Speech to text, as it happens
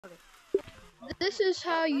This is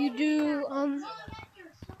how you do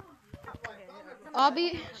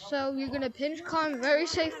obby. So you're gonna pinch climb very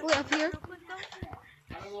safely up here,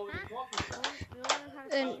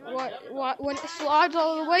 and when it slides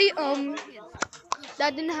all the way,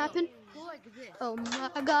 that didn't happen. Oh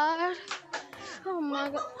my god. Oh my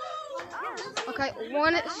god. Okay,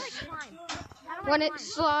 when it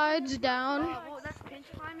slides down,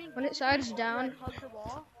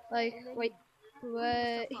 like wait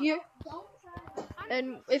here,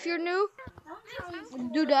 and if you're new,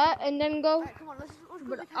 do that and then go.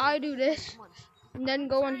 But I do this and then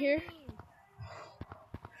go on here,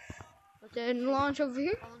 then launch over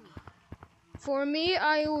here. For me,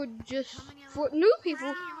 I would just, for new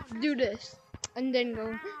people, do this and then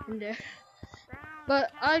go in there.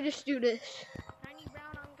 But I just do this.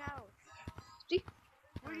 See?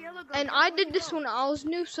 And I did this when I was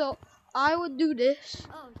new, so I would do this.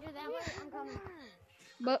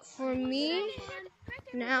 But for me,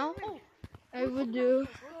 now, I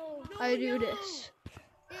do this.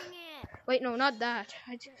 Wait, no, not that.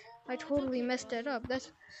 I totally messed that up.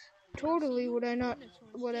 That's totally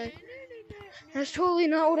that's totally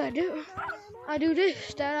not what I do. I do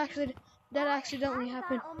this. That accidentally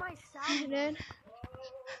happened. And then,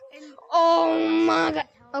 oh my god.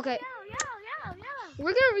 Okay.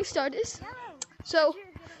 We're gonna restart this. So,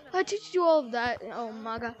 I teach you all of that. Oh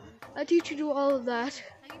my god. I teach you to do all of that.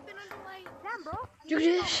 Do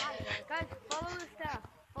this. Guys, follow the staff.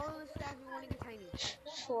 Follow the staff. We want to get tiny.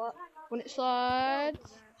 When it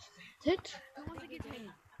slides, hit. Who wants to get tiny?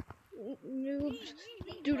 Noobs,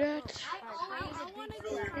 do that. I want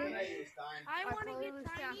to get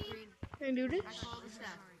tiny. And do this.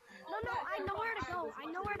 No, I know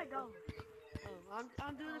where to go. Oh,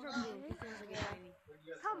 I'm doing it for blue. He wants to get tiny.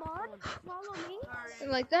 Come on, follow me.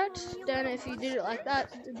 And like that. Then if you did it like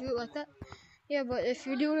that, do it like that. Yeah, but if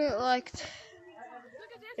you're doing it like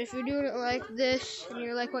this, and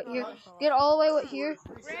you're like what here, get all the way what here,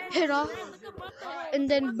 hit off, and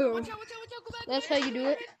then boom. That's how you do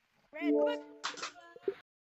it.